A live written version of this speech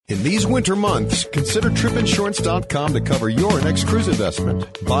In these winter months, consider tripinsurance.com to cover your next cruise investment.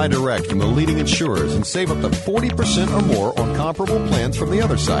 Buy direct from the leading insurers and save up to 40% or more on comparable plans from the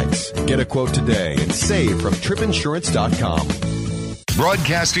other sites. Get a quote today and save from tripinsurance.com.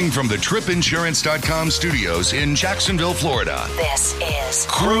 Broadcasting from the tripinsurance.com studios in Jacksonville, Florida. This is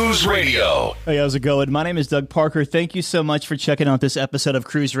Cruise Radio. Hey, how's it going? My name is Doug Parker. Thank you so much for checking out this episode of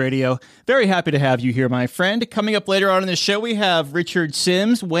Cruise Radio. Very happy to have you here, my friend. Coming up later on in the show, we have Richard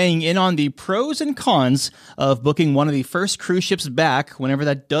Sims weighing in on the pros and cons of booking one of the first cruise ships back whenever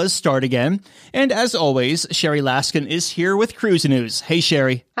that does start again. And as always, Sherry Laskin is here with Cruise News. Hey,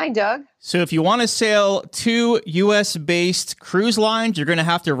 Sherry. Hi, Doug. So if you want to sail 2 U.S.-based cruise lines, you're going to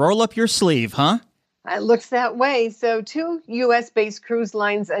have to roll up your sleeve, huh? It looks that way. So 2 U.S.-based cruise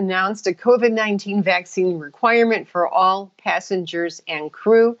lines announced a COVID-19 vaccine requirement for all passengers and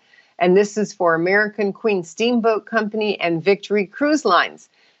crew. And this is for American Queen Steamboat Company and Victory Cruise Lines.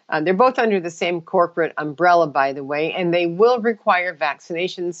 They're both under the same corporate umbrella, by the way, and they will require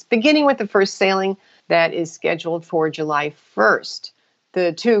vaccinations beginning with the first sailing that is scheduled for July 1st.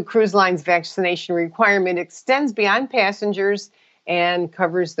 The 2 cruise lines vaccination requirement extends beyond passengers and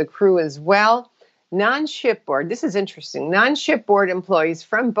covers the crew as well. Non-shipboard, this is interesting, non-shipboard employees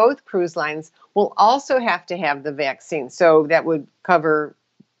from both cruise lines will also have to have the vaccine. So that would cover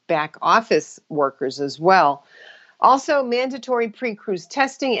back office workers as well. Also, mandatory pre-cruise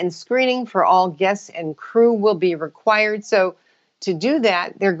testing and screening for all guests and crew will be required. So to do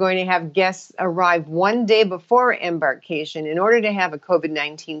that, they're going to have guests arrive 1 day before embarkation in order to have a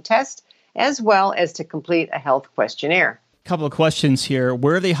COVID-19 test, as well as to complete a health questionnaire. Couple of questions here.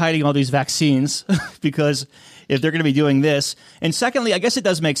 Where are they hiding all these vaccines? Because if they're going to be doing this. And secondly, I guess it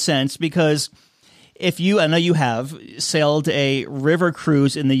does make sense because I know you have sailed a river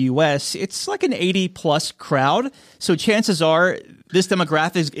cruise in the U.S., it's like an 80-plus crowd. So chances are this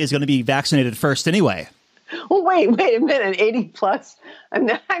demographic is going to be vaccinated first anyway. Well, wait a minute, 80 plus. I'm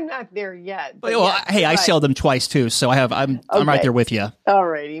not there yet. Well, yeah, hey, I sailed them twice too, so I'm right there with you. All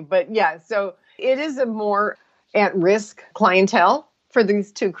righty, but yeah, so it is a more at-risk clientele for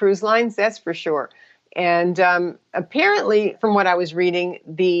these 2 cruise lines, that's for sure. And apparently, from what I was reading,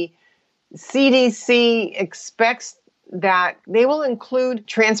 the CDC expects that they will include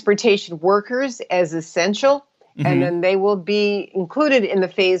transportation workers as essential, and then they will be included in the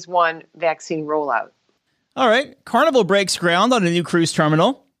phase 1 vaccine rollout. All right. Carnival breaks ground on a new cruise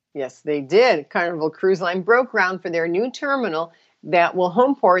terminal. Yes, they did. Carnival Cruise Line broke ground for their new terminal that will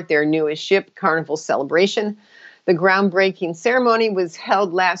homeport their newest ship, Carnival Celebration. The groundbreaking ceremony was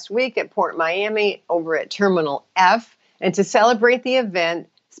held last week at Port Miami over at Terminal F. And to celebrate the event,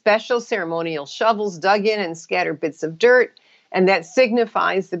 special ceremonial shovels dug in and scattered bits of dirt, and that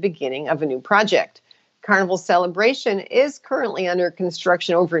signifies the beginning of a new project. Carnival Celebration is currently under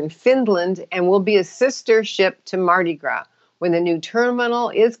construction over in Finland and will be a sister ship to Mardi Gras. When the new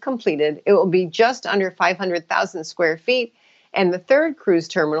terminal is completed, it will be just under 500,000 square feet and the 3rd cruise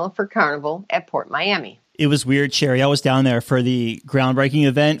terminal for Carnival at Port Miami. It was weird, Sherry. I was down there for the groundbreaking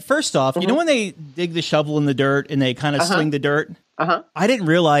event. First off, you know when they dig the shovel in the dirt and they kind of sling the dirt? I didn't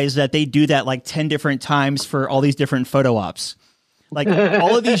realize that they do that like 10 different times for all these different photo ops. Like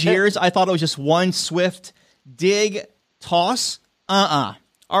all of these years, I thought it was just one swift dig, toss. All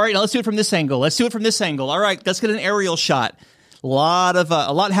right, now let's do it from this angle. All right, let's get an aerial shot. A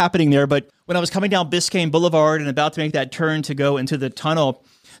lot happening there. But when I was coming down Biscayne Boulevard and about to make that turn to go into the tunnel,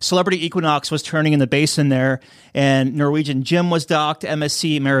 Celebrity Equinox was turning in the basin there, and Norwegian Gem was docked,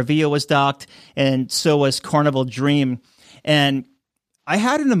 MSC Meraviglia was docked, and so was Carnival Dream. And I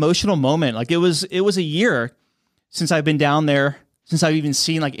had an emotional moment. Like it was a year since I've been down there, since I've even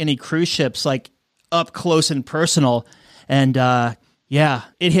seen like any cruise ships like up close and personal. And yeah,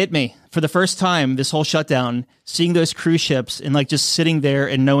 it hit me for the first time this whole shutdown, seeing those cruise ships and like just sitting there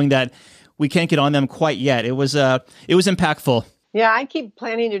and knowing that we can't get on them quite yet. It was impactful. Yeah, I keep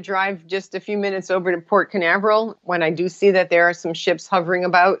planning to drive just a few minutes over to Port Canaveral when I do see that there are some ships hovering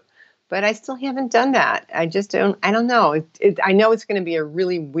about, but I still haven't done that. I don't know. I know it's going to be a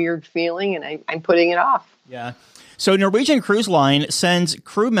really weird feeling, and I'm putting it off. Yeah. So Norwegian Cruise Line sends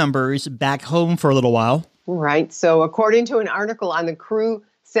crew members back home for a little while. Right. So according to an article on the Crew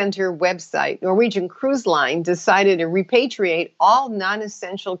Center website, Norwegian Cruise Line decided to repatriate all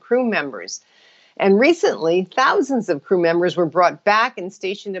non-essential crew members. And recently, thousands of crew members were brought back and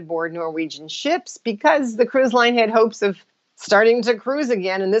stationed aboard Norwegian ships because the cruise line had hopes of starting to cruise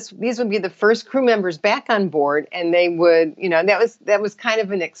again. And these would be the first crew members back on board. And they would, that was kind of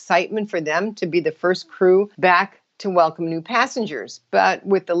an excitement for them to be the first crew back to welcome new passengers. But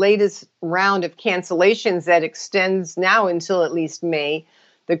with the latest round of cancellations that extends now until at least May,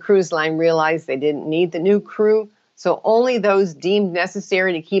 The cruise line realized they didn't need the new crew, so only those deemed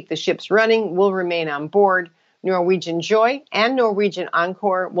necessary to keep the ships running will remain on board. Norwegian Joy and Norwegian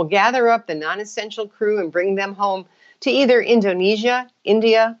Encore will gather up the non-essential crew and bring them home to either Indonesia,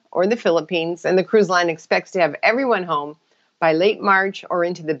 India, or the Philippines, and the cruise line expects to have everyone home by late March or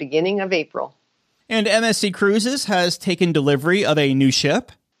into the beginning of April. And MSC Cruises has taken delivery of a new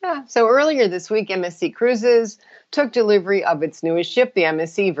ship. Yeah, so earlier this week, MSC Cruises took delivery of its newest ship, the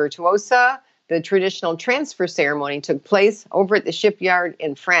MSC Virtuosa. The traditional transfer ceremony took place over at the shipyard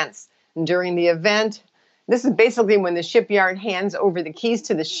in France. And during the event, this is basically when the shipyard hands over the keys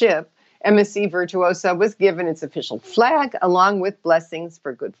to the ship, MSC Virtuosa was given its official flag along with blessings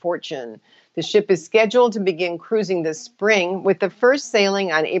for good fortune. The ship is scheduled to begin cruising this spring with the first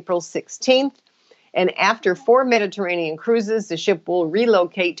sailing on April 16th. And after 4 Mediterranean cruises, the ship will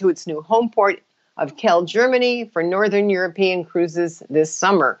relocate to its new home port of Kiel, Germany for Northern European cruises this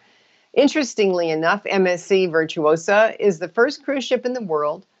summer. Interestingly enough, MSC Virtuosa is the first cruise ship in the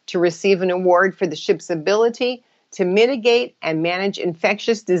world to receive an award for the ship's ability to mitigate and manage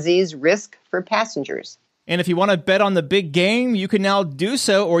infectious disease risk for passengers. And if you want to bet on the big game, you can now do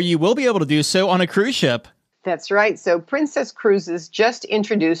so, or you will be able to do so on a cruise ship. That's right. So Princess Cruises just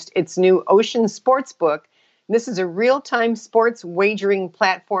introduced its new Ocean Sportsbook. This is a real-time sports wagering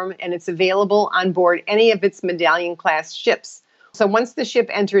platform, and it's available on board any of its Medallion-class ships. So once the ship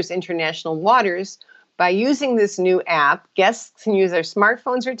enters international waters, by using this new app, guests can use their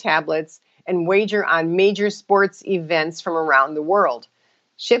smartphones or tablets and wager on major sports events from around the world.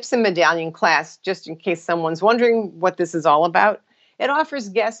 Ships in Medallion class, just in case someone's wondering what this is all about, it offers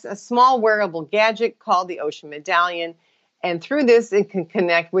guests a small wearable gadget called the Ocean Medallion, and through this it can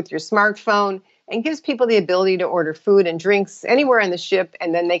connect with your smartphone and gives people the ability to order food and drinks anywhere on the ship,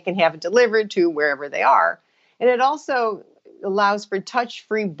 and then they can have it delivered to wherever they are. And it also allows for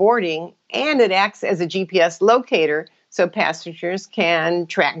touch-free boarding, and it acts as a GPS locator so passengers can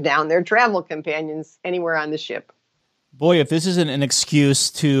track down their travel companions anywhere on the ship. Boy, if this isn't an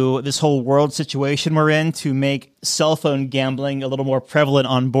excuse to this whole world situation we're in to make cell phone gambling a little more prevalent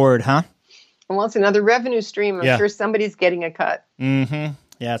on board, huh? Well, it's another revenue stream. I'm sure somebody's getting a cut. Mm-hmm.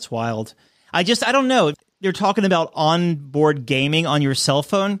 Yeah, it's wild. I don't know. They're talking about onboard gaming on your cell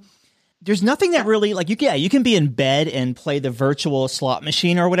phone. There's nothing that really, you can be in bed and play the virtual slot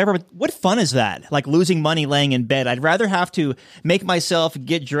machine or whatever, but what fun is that? Like losing money laying in bed. I'd rather have to make myself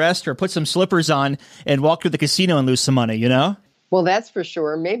get dressed or put some slippers on and walk to the casino and lose some money, you know? Well, that's for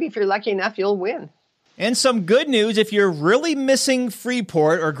sure. Maybe if you're lucky enough, you'll win. And some good news, if you're really missing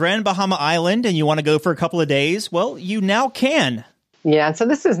Freeport or Grand Bahama Island and you want to go for a couple of days, well, you now can. Yeah, so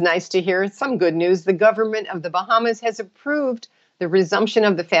this is nice to hear. Some good news. The government of the Bahamas has approved the resumption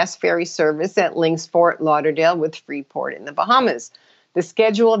of the fast ferry service at Lynx Fort Lauderdale with Freeport in the Bahamas. The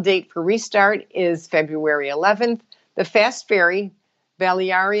scheduled date for restart is February 11th. The fast ferry,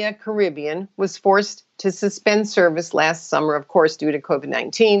 Balearia Caribbean, was forced to suspend service last summer, of course, due to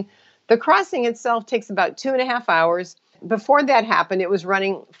COVID-19. The crossing itself takes about 2.5 hours. Before that happened, it was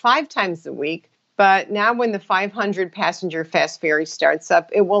running 5 times a week. But now when the 500-passenger fast ferry starts up,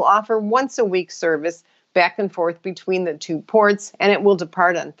 it will offer once-a-week service back and forth between the two ports, and it will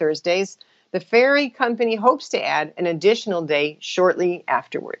depart on Thursdays. The ferry company hopes to add an additional day shortly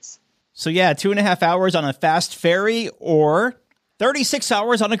afterwards. So yeah, 2.5 hours on a fast ferry or 36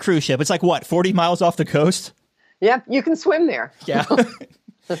 hours on a cruise ship. It's like, 40 miles off the coast? Yep, you can swim there. Yeah,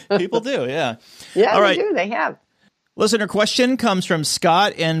 people do, yeah. Yeah, All right. They do, they have. Listener question comes from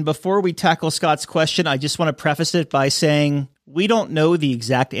Scott, and before we tackle Scott's question, I just want to preface it by saying we don't know the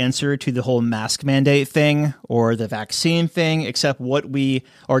exact answer to the whole mask mandate thing or the vaccine thing, except what we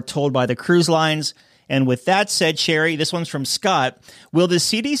are told by the cruise lines. And with that said, Sherry, this one's from Scott. Will the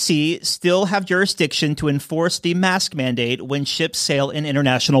CDC still have jurisdiction to enforce the mask mandate when ships sail in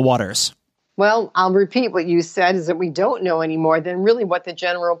international waters? Well, I'll repeat what you said, is that we don't know any more than really what the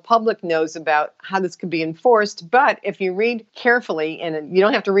general public knows about how this could be enforced. But if you read carefully, and you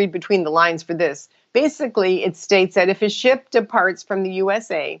don't have to read between the lines for this, basically it states that if a ship departs from the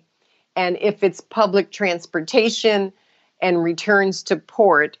USA and if it's public transportation and returns to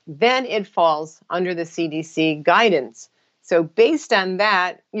port, then it falls under the CDC guidance. So based on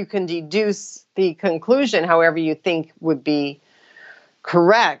that, you can deduce the conclusion however you think would be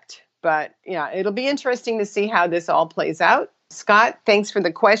correct. But yeah, it'll be interesting to see how this all plays out. Scott, thanks for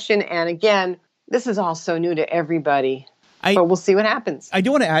the question. And again, this is all so new to everybody. But we'll see what happens. I do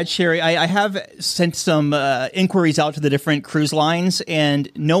want to add, Sherry, I have sent some inquiries out to the different cruise lines,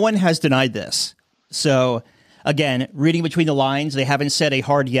 and no one has denied this. So again, reading between the lines, they haven't said a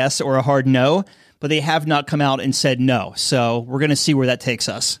hard yes or a hard no. but they have not come out and said no. So we're going to see where that takes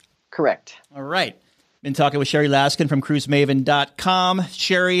us. Correct. All right. Been talking with Sherry Laskin from cruisemaven.com.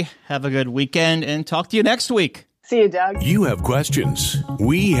 Sherry, have a good weekend and talk to you next week. See you, Doug. You have questions.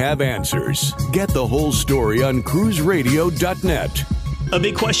 We have answers. Get the whole story on cruiseradio.net. A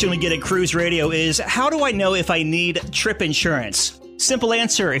big question we get at Cruise Radio is, how do I know if I need trip insurance? Simple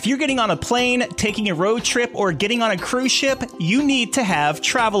answer. If you're getting on a plane, taking a road trip, or getting on a cruise ship, you need to have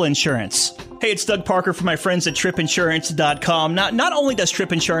travel insurance. Hey, it's Doug Parker from my friends at tripinsurance.com. Not only does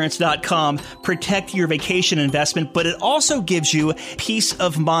tripinsurance.com protect your vacation investment, but it also gives you peace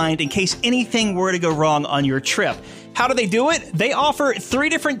of mind in case anything were to go wrong on your trip. How do they do it? They offer 3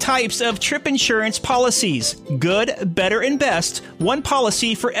 different types of trip insurance policies. Good, better, and best. One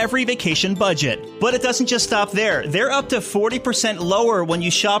policy for every vacation budget. But it doesn't just stop there. They're up to 40% lower when you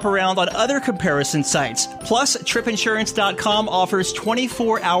shop around on other comparison sites. Plus, tripinsurance.com offers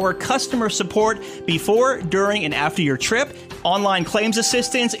 24-hour customer support before, during, and after your trip, online claims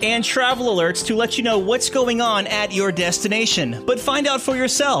assistance, and travel alerts to let you know what's going on at your destination. But find out for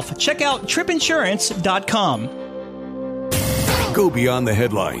yourself. Check out tripinsurance.com. Go beyond the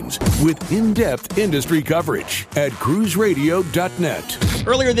headlines with in-depth industry coverage at cruiseradio.net.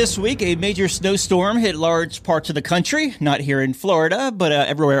 Earlier this week, a major snowstorm hit large parts of the country, not here in Florida, but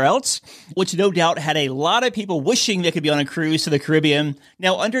everywhere else, which no doubt had a lot of people wishing they could be on a cruise to the Caribbean.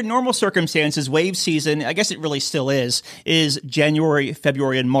 Now, under normal circumstances, wave season, I guess it really still is January,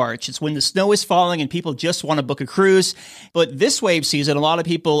 February, and March. It's when the snow is falling and people just want to book a cruise. But this wave season, a lot of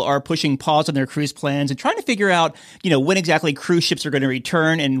people are pushing pause on their cruise plans and trying to figure out, when exactly cruise ships are going to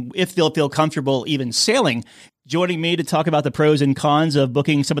return and if they'll feel comfortable even sailing. Joining me to talk about the pros and cons of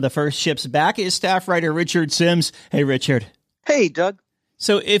booking some of the first ships back is staff writer Richard Sims. Hey, Richard. Hey, Doug.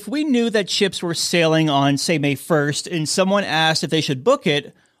 So if we knew that ships were sailing on, say, May 1st, and someone asked if they should book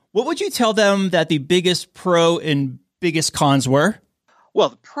it, what would you tell them that the biggest pro and biggest cons were? Well,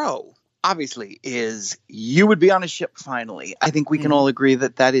 the pro, obviously, is you would be on a ship finally. I think we can all agree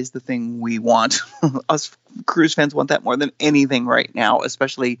that that is the thing we want. Us cruise fans want that more than anything right now,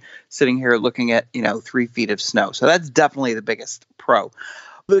 especially sitting here looking at, 3 feet of snow. So that's definitely the biggest pro.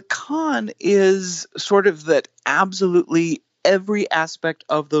 The con is sort of that absolutely every aspect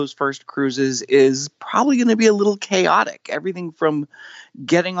of those first cruises is probably going to be a little chaotic. Everything from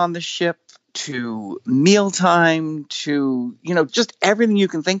getting on the ship to mealtime to, just everything you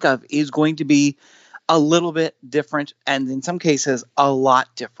can think of is going to be a little bit different, and in some cases, a lot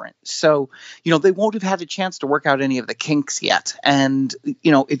different. So, they won't have had a chance to work out any of the kinks yet. And,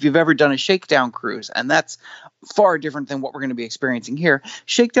 if you've ever done a shakedown cruise, and that's far different than what we're going to be experiencing here,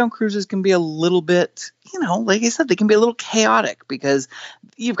 shakedown cruises can be a little bit, like I said, they can be a little chaotic because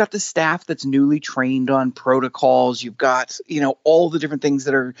you've got the staff that's newly trained on protocols. You've got, all the different things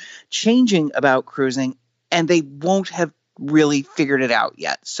that are changing about cruising, and they won't have really figured it out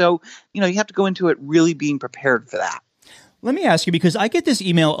yet. So, you have to go into it really being prepared for that. Let me ask you, because I get this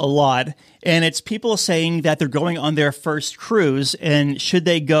email a lot, and it's people saying that they're going on their first cruise, and should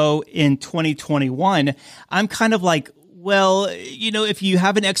they go in 2021? I'm kind of like, well, if you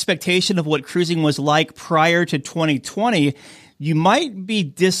have an expectation of what cruising was like prior to 2020, you might be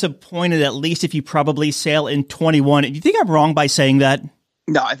disappointed, at least if you probably sail in 21. Do you think I'm wrong by saying that?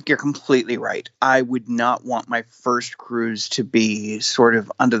 No, I think you're completely right. I would not want my first cruise to be sort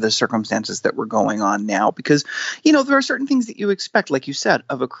of under the circumstances that we're going on now because, there are certain things that you expect, like you said,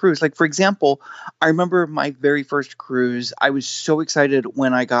 of a cruise. Like, for example, I remember my very first cruise. I was so excited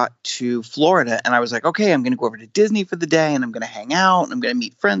when I got to Florida and I was like, okay, I'm going to go over to Disney for the day and I'm going to hang out and I'm going to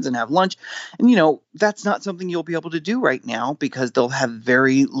meet friends and have lunch. And, that's not something you'll be able to do right now because they'll have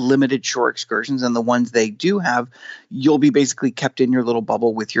very limited shore excursions. And the ones they do have, you'll be basically kept in your little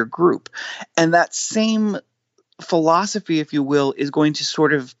bubble with your group. And that same philosophy, if you will, is going to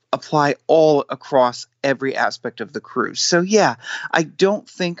sort of apply all across every aspect of the cruise. So yeah, I don't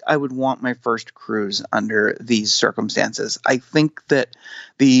think I would want my first cruise under these circumstances. I think that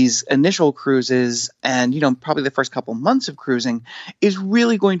these initial cruises and, probably the first couple months of cruising is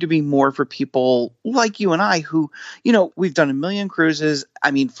really going to be more for people like you and I who, we've done a million cruises.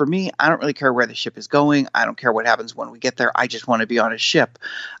 I mean, for me, I don't really care where the ship is going. I don't care what happens when we get there. I just want to be on a ship.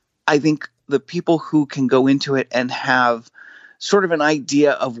 I think the people who can go into it and have sort of an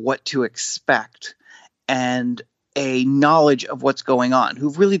idea of what to expect and a knowledge of what's going on,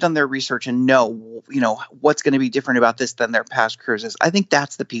 who've really done their research and know, what's going to be different about this than their past cruises. I think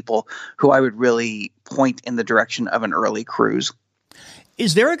that's the people who I would really point in the direction of an early cruise.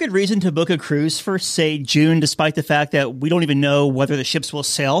 Is there a good reason to book a cruise for, say, June, despite the fact that we don't even know whether the ships will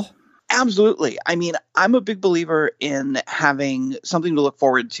sail? Absolutely. I mean, I'm a big believer in having something to look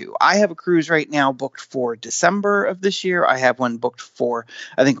forward to. I have a cruise right now booked for December of this year. I have one booked for,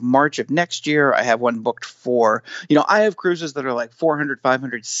 I think, March of next year. I have one booked for, I have cruises that are like 400,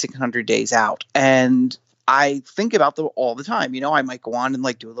 500, 600 days out. And I think about them all the time. I might go on and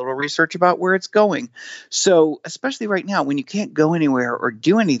like do a little research about where it's going. So especially right now when you can't go anywhere or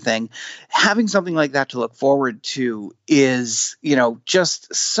do anything, having something like that to look forward to is,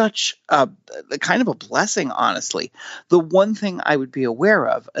 just such a kind of a blessing, honestly. The one thing I would be aware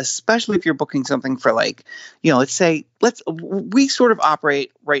of, especially if you're booking something for like, we sort of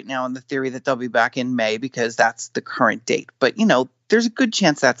operate right now in the theory that they'll be back in May because that's the current date. But, there's a good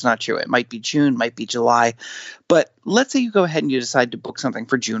chance that's not true. It might be June, might be July. But let's say you go ahead and you decide to book something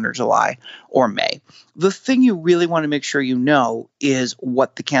for June or July or May. The thing you really want to make sure you know is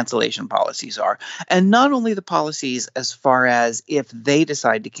what the cancellation policies are. And not only the policies as far as if they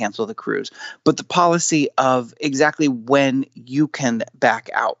decide to cancel the cruise, but the policy of exactly when you can back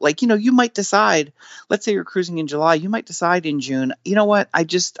out. Like, you might decide, let's say you're cruising in July, you might decide in June, you know what,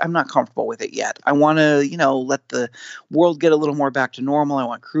 I'm not comfortable with it yet. I want to, let the world get a little more back to normal. I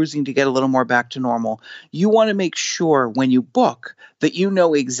want cruising to get a little more back to normal. You want to make sure when you book that you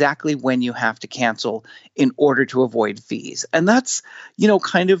know exactly when you have to cancel in order to avoid fees. And that's,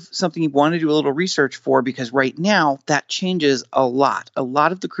 kind of something you want to do a little research for, because right now that changes a lot. A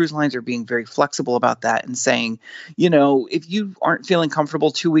lot of the cruise lines are being very flexible about that and saying, if you aren't feeling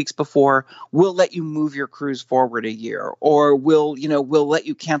comfortable 2 weeks before, we'll let you move your cruise forward a year, or we'll let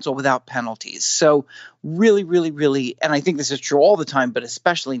you cancel without penalties. So really, really, really, and I think this is true all the time, but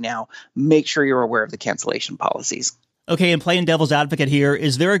especially now, make sure you're aware of the cancellation policies. Okay, and playing devil's advocate here,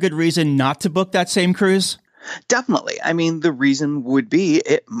 is there a good reason not to book that same cruise? Definitely. I mean, the reason would be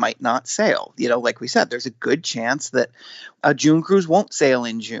it might not sail. Like we said, there's a good chance that a June cruise won't sail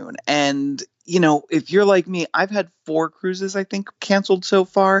in June. And, if you're like me, I've had 4 cruises, I think, canceled so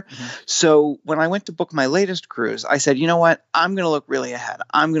far. Mm-hmm. So when I went to book my latest cruise, I said, you know what? I'm going to look really ahead.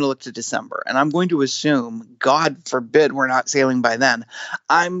 I'm going to look to December. And I'm going to assume, God forbid we're not sailing by then,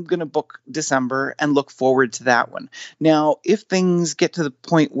 I'm going to book December and look forward to that one. Now, if things get to the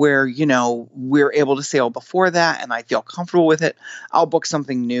point where, we're able to sail before that and I feel comfortable with it, I'll book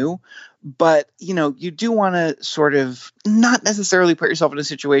something new. But, you do want to sort of not necessarily put yourself in a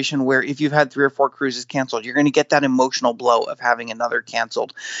situation where if you've had 3 or 4 cruises canceled, you're going to get that emotional blow of having another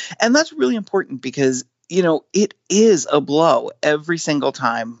canceled. And that's really important because, it is a blow every single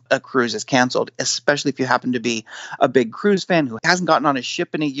time a cruise is canceled, especially if you happen to be a big cruise fan who hasn't gotten on a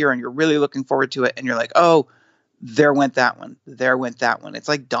ship in a year and you're really looking forward to it. And you're like, oh, there went that one. There went that one. It's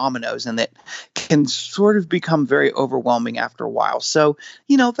like dominoes, and it can sort of become very overwhelming after a while. So,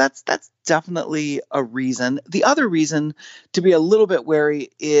 that's definitely a reason. The other reason to be a little bit wary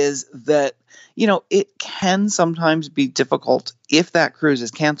is that, it can sometimes be difficult if that cruise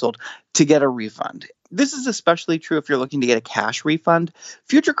is canceled to get a refund. This is especially true if you're looking to get a cash refund.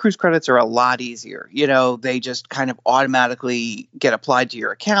 Future cruise credits are a lot easier. They just kind of automatically get applied to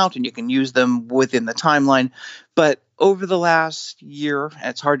your account and you can use them within the timeline. But over the last year, and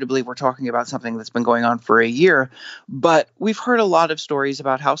it's hard to believe we're talking about something that's been going on for a year, but we've heard a lot of stories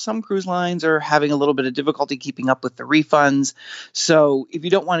about how some cruise lines are having a little bit of difficulty keeping up with the refunds. So if you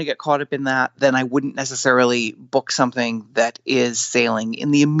don't want to get caught up in that, then I wouldn't necessarily book something that is sailing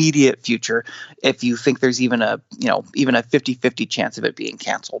in the immediate future if you think there's even a 50-50 chance of it being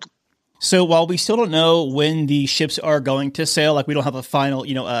canceled. So while we still don't know when the ships are going to sail, like we don't have a final,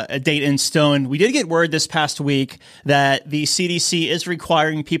 a date in stone, we did get word this past week that the CDC is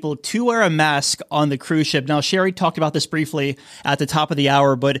requiring people to wear a mask on the cruise ship. Now, Sherry talked about this briefly at the top of the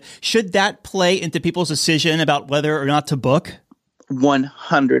hour, but should that play into people's decision about whether or not to book?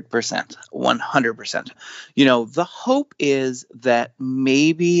 100%. 100%. The hope is that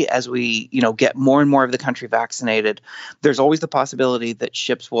maybe as we, get more and more of the country vaccinated, there's always the possibility that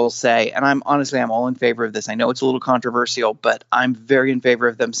ships will say, and I'm all in favor of this. I know it's a little controversial, but I'm very in favor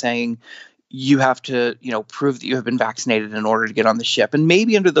of them saying, you have to, prove that you have been vaccinated in order to get on the ship. And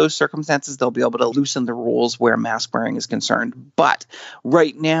maybe under those circumstances, they'll be able to loosen the rules where mask wearing is concerned. But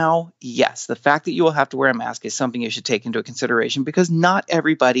right now, yes, the fact that you will have to wear a mask is something you should take into consideration because not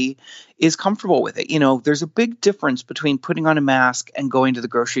everybody is comfortable with it. There's a big difference between putting on a mask and going to the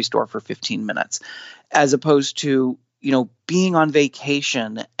grocery store for 15 minutes as opposed to, being on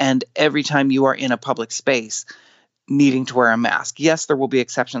vacation and every time you are in a public space, needing to wear a mask. Yes, there will be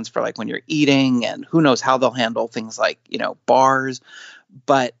exceptions for like when you're eating and who knows how they'll handle things like, bars,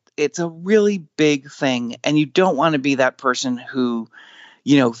 but it's a really big thing. And you don't want to be that person who,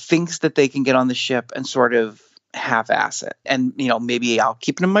 thinks that they can get on the ship and sort of half-ass it. And, maybe I'll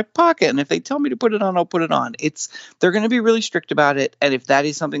keep it in my pocket. And if they tell me to put it on, I'll put it on. They're going to be really strict about it. And if that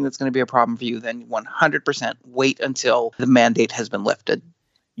is something that's going to be a problem for you, then 100% wait until the mandate has been lifted.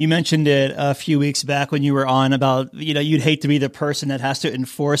 You mentioned it a few weeks back when you were on about, you'd hate to be the person that has to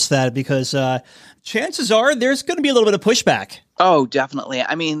enforce that because chances are there's going to be a little bit of pushback. Oh, definitely.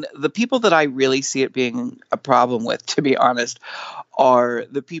 I mean, the people that I really see it being a problem with, to be honest, are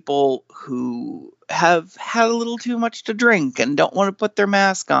the people who have had a little too much to drink and don't want to put their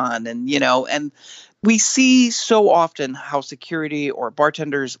mask on. And, and we see so often how security or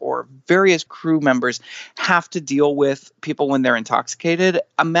bartenders or various crew members have to deal with people when they're intoxicated.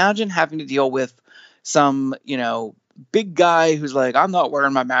 Imagine having to deal with some, big guy who's like, I'm not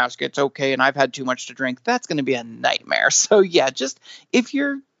wearing my mask, it's okay, and I've had too much to drink. That's going to be a nightmare. So yeah, just if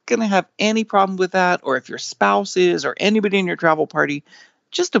you're going to have any problem with that, or if your spouse is, or anybody in your travel party,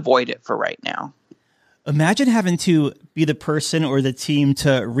 just avoid it for right now. Imagine having to be the person or the team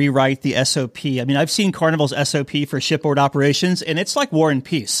to rewrite the SOP. I mean, I've seen Carnival's SOP for shipboard operations, and it's like War and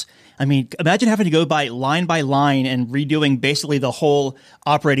Peace. I mean, imagine having to go by line and redoing basically the whole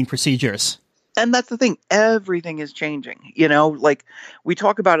operating procedures. And that's the thing. Everything is changing. Like we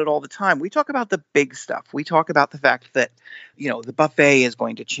talk about it all the time. We talk about the big stuff. We talk about the fact that, the buffet is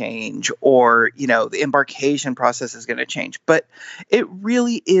going to change, or, the embarkation process is going to change. But it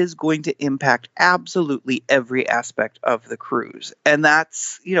really is going to impact absolutely every aspect of the cruise. And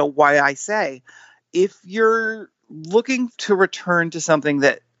that's, why I say if you're looking to return to something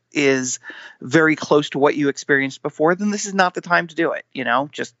that is very close to what you experienced before, then this is not the time to do it.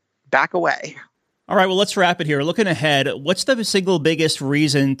 Just back away. All right, well, let's wrap it here. Looking ahead, what's the single biggest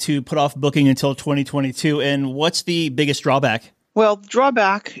reason to put off booking until 2022, and what's the biggest drawback? Well, the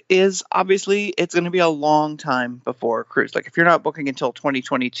drawback is obviously it's going to be a long time before a cruise. Like if you're not booking until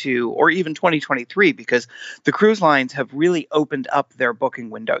 2022 or even 2023, because the cruise lines have really opened up their booking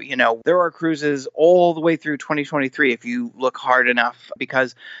window. There are cruises all the way through 2023 if you look hard enough,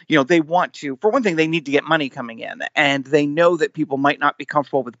 because, they want to, for one thing, they need to get money coming in, and they know that people might not be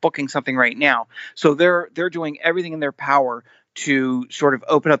comfortable with booking something right now. So they're doing everything in their power to sort of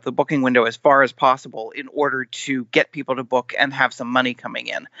open up the booking window as far as possible in order to get people to book and have some money coming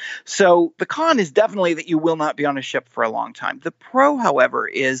in. So the con is definitely that you will not be on a ship for a long time. The pro, however,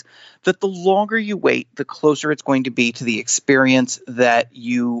 is that the longer you wait, the closer it's going to be to the experience that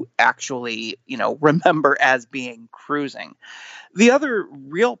you actually, remember as being cruising. The other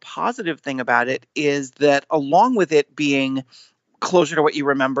real positive thing about it is that along with it being closer to what you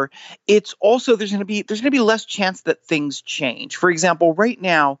remember, it's also there's going to be less chance that things change. For example, right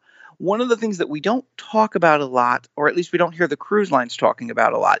now, one of the things that we don't talk about a lot, or at least we don't hear the cruise lines talking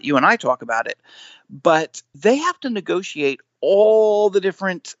about a lot, you and I talk about it, but they have to negotiate all the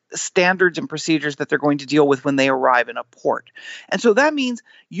different standards and procedures that they're going to deal with when they arrive in a port. And so that means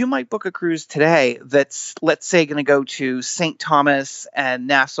you might book a cruise today that's, let's say, going to go to St. Thomas and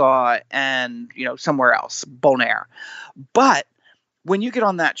Nassau and, somewhere else, Bonaire. But when you get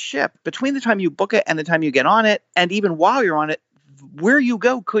on that ship, between the time you book it and the time you get on it, and even while you're on it, where you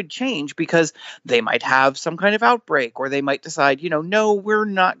go could change because they might have some kind of outbreak, or they might decide, no, we're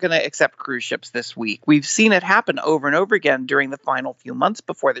not going to accept cruise ships this week. We've seen it happen over and over again during the final few months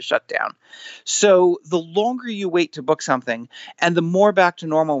before the shutdown. So the longer you wait to book something and the more back to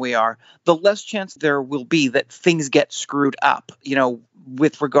normal we are, the less chance there will be that things get screwed up,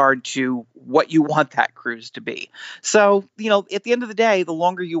 with regard to what you want that cruise to be. So, at the end of the day, the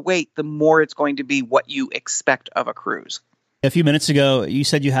longer you wait, the more it's going to be what you expect of a cruise. A few minutes ago, you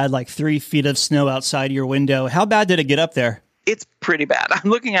said you had like 3 feet of snow outside your window. How bad did it get up there? It's pretty bad. I'm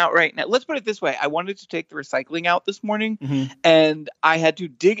looking out right now. Let's put it this way. I wanted to take the recycling out this morning, and I had to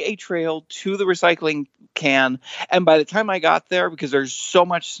dig a trail to the recycling can. And by the time I got there, because there's so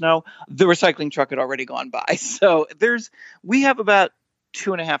much snow, the recycling truck had already gone by. So we have about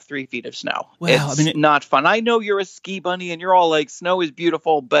 2.5, 3 feet of snow. Wow, it's not fun. I know you're a ski bunny and you're all like, snow is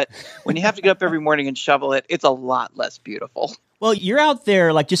beautiful, but when you have to get up every morning and shovel it, it's a lot less beautiful. Well, you're out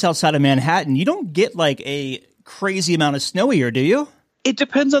there like just outside of Manhattan. You don't get like a crazy amount of snow here, do you? It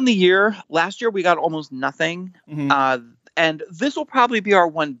depends on the year. Last year we got almost nothing. And this will probably be our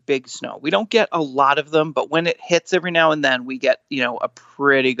one big snow. We don't get a lot of them, but when it hits every now and then, we get, a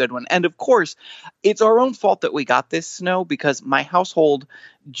pretty good one. And of course, it's our own fault that we got this snow because my household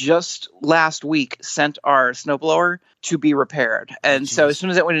just last week sent our snowblower to be repaired. And so as soon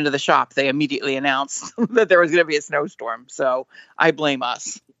as it went into the shop, they immediately announced that there was going to be a snowstorm. So I blame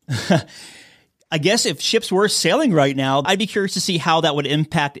us. I guess if ships were sailing right now, I'd be curious to see how that would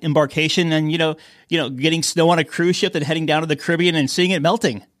impact embarkation and, getting snow on a cruise ship and heading down to the Caribbean and seeing it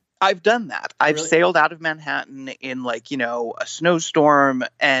melting. I've done that. I've Really? sailed out of Manhattan in a snowstorm,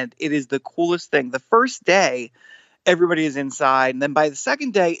 and it is the coolest thing. The first day, everybody is inside. And then by the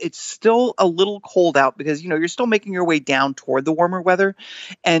second day, it's still a little cold out because, you're still making your way down toward the warmer weather.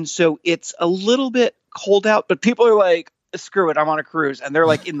 And so it's a little bit cold out, but people are like, screw it, I'm on a cruise. And they're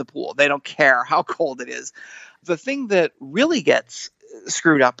like in the pool. They don't care how cold it is. The thing that really gets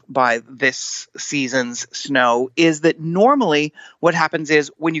screwed up by this season's snow is that normally what happens is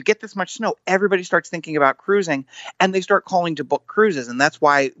when you get this much snow, everybody starts thinking about cruising and they start calling to book cruises. And that's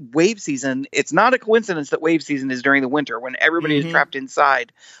why wave season, it's not a coincidence that wave season is during the winter when everybody is trapped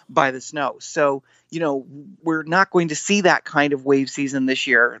inside by the snow. So, we're not going to see that kind of wave season this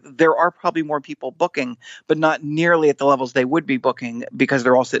year. There are probably more people booking, but not nearly at the levels they would be booking because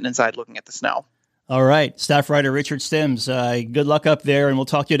they're all sitting inside looking at the snow. All right. Staff writer Richard Stimms, good luck up there, and we'll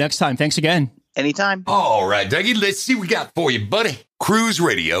talk to you next time. Thanks again. Anytime. All right, Dougie, let's see what we got for you, buddy. Cruise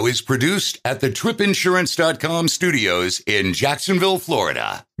Radio is produced at the TripInsurance.com studios in Jacksonville,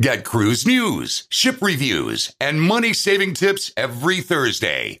 Florida. Get cruise news, ship reviews, and money-saving tips every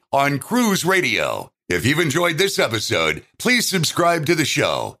Thursday on Cruise Radio. If you've enjoyed this episode, please subscribe to the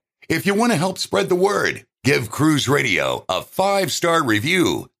show. If you want to help spread the word, give Cruise Radio a 5-star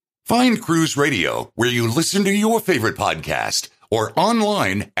review. Find Cruise Radio where you listen to your favorite podcast or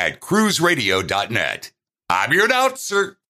online at cruiseradio.net. I'm your announcer,